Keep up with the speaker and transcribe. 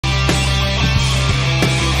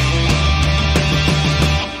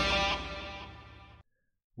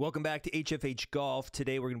Welcome back to HFH Golf.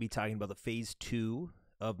 Today we're going to be talking about the phase 2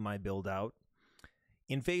 of my build out.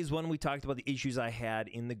 In phase 1, we talked about the issues I had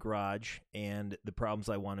in the garage and the problems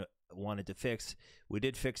I wanted to fix. We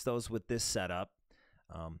did fix those with this setup,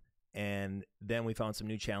 and then we found some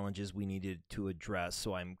new challenges we needed to address.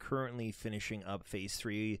 So I'm currently finishing up phase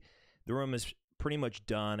 3. The room is pretty much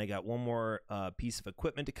done. I got one more piece of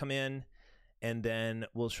equipment to come in, and then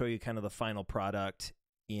we'll show you kind of the final product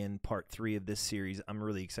in part 3 of this series. I'm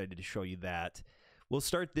really excited to show you that. We'll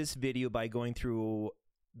start this video by going through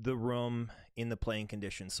the room in the playing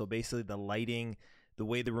conditions. So basically the lighting, the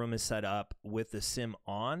way the room is set up with the sim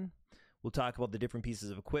on. We'll talk about the different pieces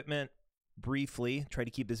of equipment briefly, try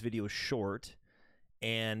to keep this video short,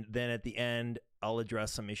 and then at the end I'll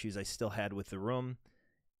address some issues I still had with the room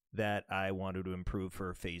that I wanted to improve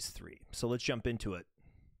for phase 3. So let's jump into it.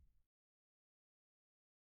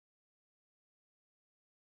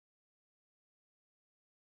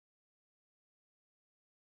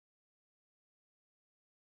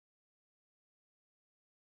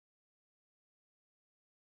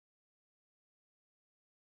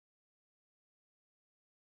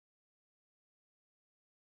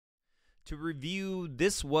 To review,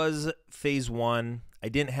 this was phase 1. I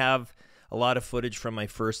didn't have a lot of footage from my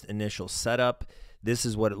first initial setup. This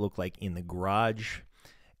is what it looked like in the garage.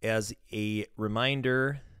 As a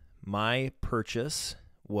reminder, my purchase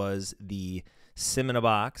was the Sim in a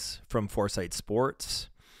Box from Foresight Sports.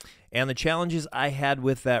 And the challenges I had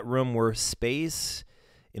with that room were space,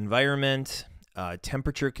 environment,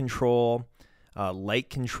 temperature control, light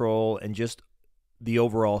control, and just the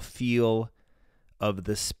overall feel of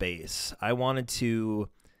the space. I wanted to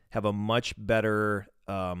have a much better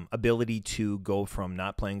ability to go from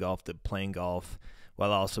not playing golf to playing golf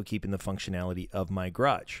while also keeping the functionality of my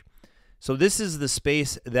garage. So this is the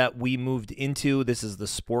space that we moved into. This is the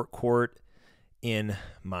sport court in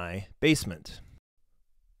my basement.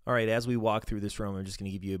 All right, as we walk through this room, I'm just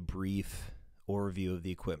going to give you a brief overview of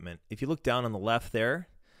the equipment. If you look down on the left there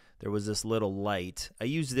was this little light. I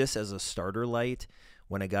used this as a starter light.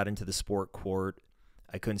 When I got into the sport court,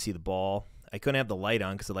 I couldn't see the ball. I couldn't have the light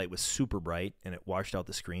on because the light was super bright and it washed out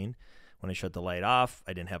the screen. When I shut the light off,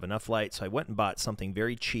 I didn't have enough light, so I went and bought something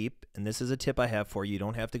very cheap. And this is a tip I have for you. You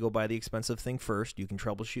don't have to go buy the expensive thing first. You can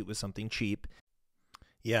troubleshoot with something cheap.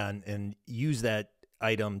 Yeah, and use that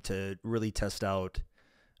item to really test out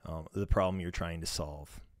the problem you're trying to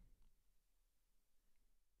solve.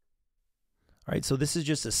 All right, so this is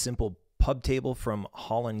just a simple pub table from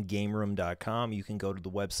hollandgameroom.com. You can go to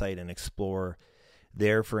the website and explore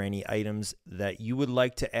there for any items that you would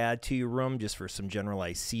like to add to your room, just for some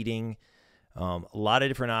generalized seating. A lot of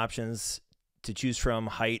different options to choose from,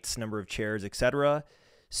 heights, number of chairs, etc.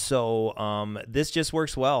 So this just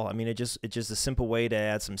works well. I mean, it's just a simple way to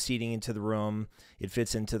add some seating into the room. It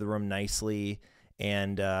fits into the room nicely,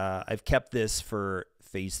 and I've kept this for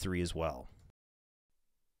phase 3 as well.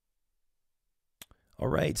 All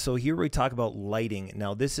right, so here we talk about lighting.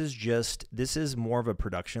 Now this is more of a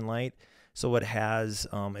production light. So it has,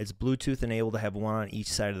 it's Bluetooth enabled to have one on each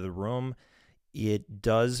side of the room. It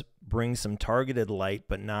does bring some targeted light,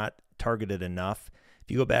 but not targeted enough. If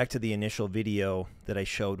you go back to the initial video that I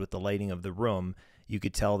showed with the lighting of the room, you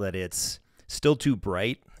could tell that it's still too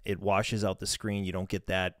bright. It washes out the screen. You don't get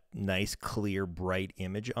that nice, clear, bright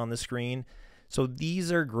image on the screen. So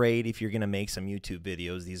these are great if you're going to make some YouTube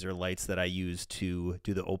videos. These are lights that I use to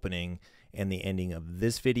do the opening and the ending of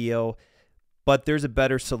this video. But there's a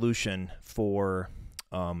better solution for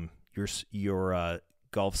your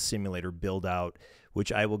golf simulator build out,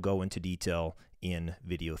 which I will go into detail in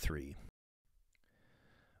video 3.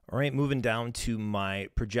 All right, moving down to my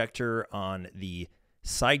projector on the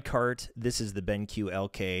side cart. This is the BenQ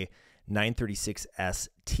LK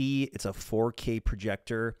 936ST. It's a 4K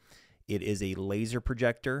projector. It is a laser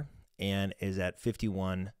projector and is at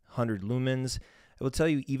 5100 lumens. I will tell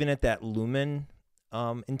you, even at that lumen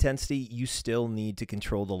intensity, you still need to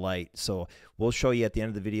control the light. So we'll show you at the end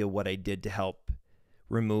of the video what I did to help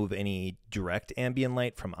remove any direct ambient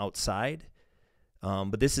light from outside.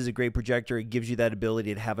 But this is a great projector. It gives you that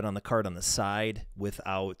ability to have it on the card on the side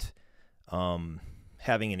without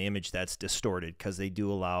having an image that's distorted, because they do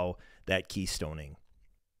allow that keystoning.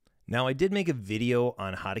 Now, I did make a video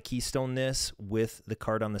on how to keystone this with the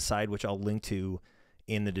card on the side, which I'll link to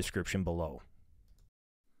in the description below.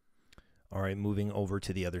 All right, moving over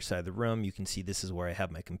to the other side of the room, you can see this is where I have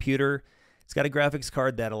my computer. It's got a graphics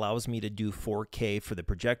card that allows me to do 4K for the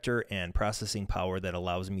projector and processing power that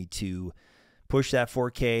allows me to push that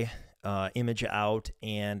 4K image out,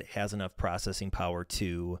 and has enough processing power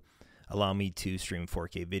to allow me to stream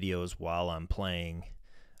 4K videos while I'm playing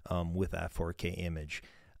with that 4K image.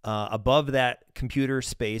 Above that computer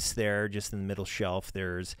space there, just in the middle shelf,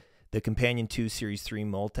 there's the Companion 2 Series 3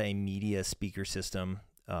 multimedia speaker system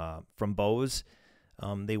from Bose.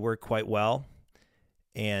 They work quite well,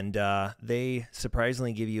 and they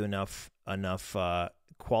surprisingly give you enough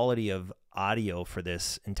quality of audio for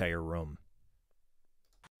this entire room.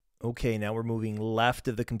 Okay, now we're moving left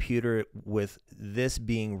of the computer, with this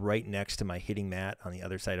being right next to my hitting mat on the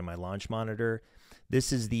other side of my launch monitor.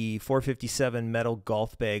 This is the 457 metal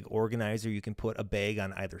golf bag organizer. You can put a bag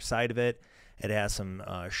on either side of it. It has some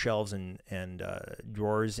shelves and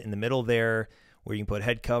drawers in the middle there where you can put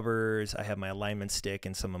head covers. I have my alignment stick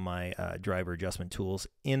and some of my driver adjustment tools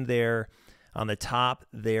in there. On the top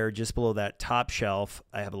there, just below that top shelf,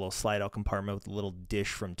 I have a little slide-out compartment with a little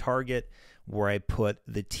dish from Target where I put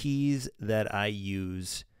the tees that I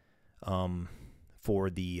use for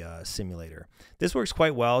the simulator. This works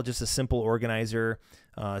quite well, just a simple organizer.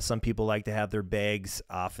 Some people like to have their bags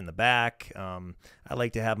off in the back. I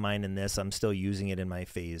like to have mine in this. I'm still using it in my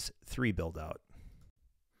Phase 3 build-out.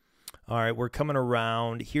 All right, we're coming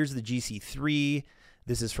around. Here's the GC3.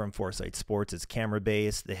 This is from Foresight Sports. It's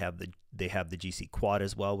camera-based. They have the GC Quad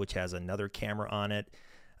as well, which has another camera on it.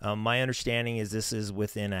 My understanding is this is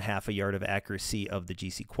within a half a yard of accuracy of the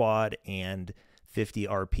GC Quad and 50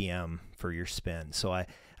 RPM for your spin. So I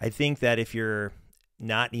think that if you're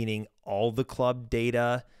not needing all the club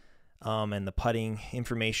data and the putting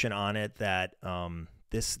information on it, that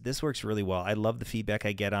this works really well. I love the feedback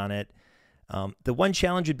I get on it. The one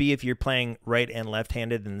challenge would be if you're playing right and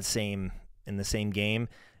left-handed in the same game.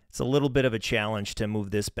 It's a little bit of a challenge to move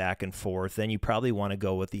this back and forth. Then you probably want to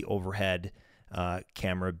go with the overhead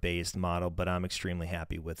camera-based model, but I'm extremely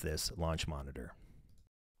happy with this launch monitor.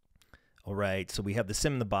 All right, so we have the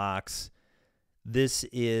sim in the box. This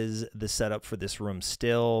is the setup for this room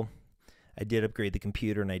still. I did upgrade the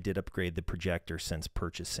computer and I did upgrade the projector since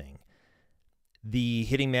purchasing. The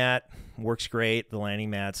hitting mat works great. The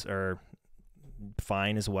landing mats are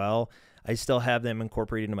fine as well. I still have them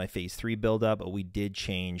incorporated into my Phase 3 build-up, but we did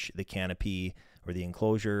change the canopy or the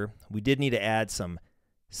enclosure. We did need to add some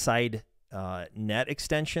side net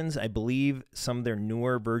extensions. I believe some of their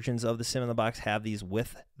newer versions of the sim in the box have these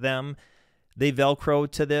with them. They Velcro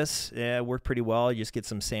to this. Work pretty well. You just get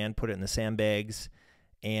some sand, put it in the sandbags,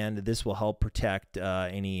 and this will help protect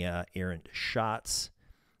any errant shots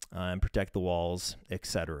and protect the walls,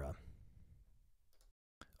 etc.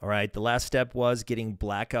 All right, the last step was getting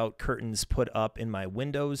blackout curtains put up in my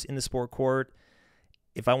windows in the sport court.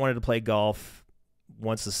 If I wanted to play golf,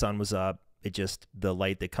 once the sun was up, the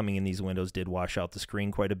light that coming in these windows did wash out the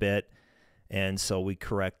screen quite a bit, and so we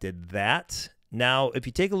corrected that. Now, if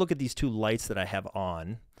you take a look at these two lights that I have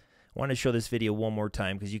on, I want to show this video one more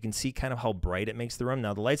time because you can see kind of how bright it makes the room.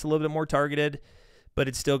 Now, the light's a little bit more targeted, but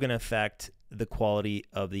it's still going to affect the quality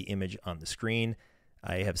of the image on the screen.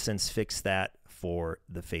 I have since fixed that for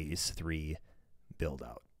the Phase 3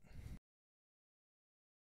 build-out.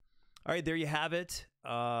 All right, there you have it.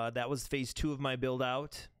 That was Phase 2 of my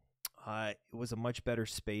build-out. It was a much better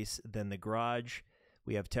space than the garage.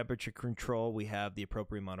 We have temperature control. We have the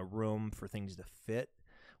appropriate amount of room for things to fit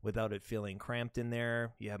without it feeling cramped in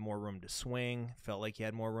there. You have more room to swing. Felt like you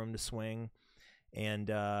had more room to swing. And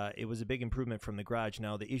it was a big improvement from the garage.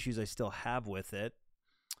 Now, the issues I still have with it,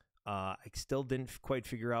 I still didn't quite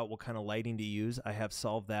figure out what kind of lighting to use. I have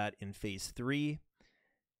solved that in Phase 3.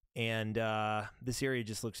 And this area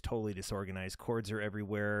just looks totally disorganized. Cords are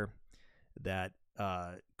everywhere. That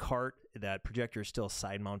that projector is still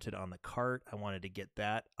side mounted on the cart. I wanted to get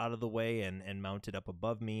that out of the way and mount it up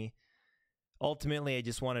above me. Ultimately, I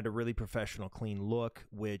just wanted a really professional, clean look,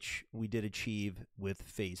 which we did achieve with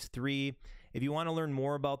Phase 3. If you want to learn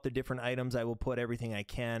more about the different items, I will put everything I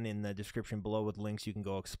can in the description below with links. You can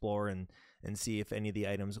go explore and see if any of the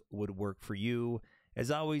items would work for you.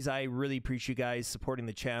 As always, I really appreciate you guys supporting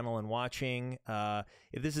the channel and watching.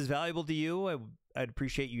 If this is valuable to you, I'd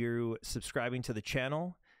appreciate you subscribing to the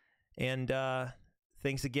channel. And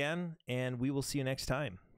thanks again, and we will see you next time.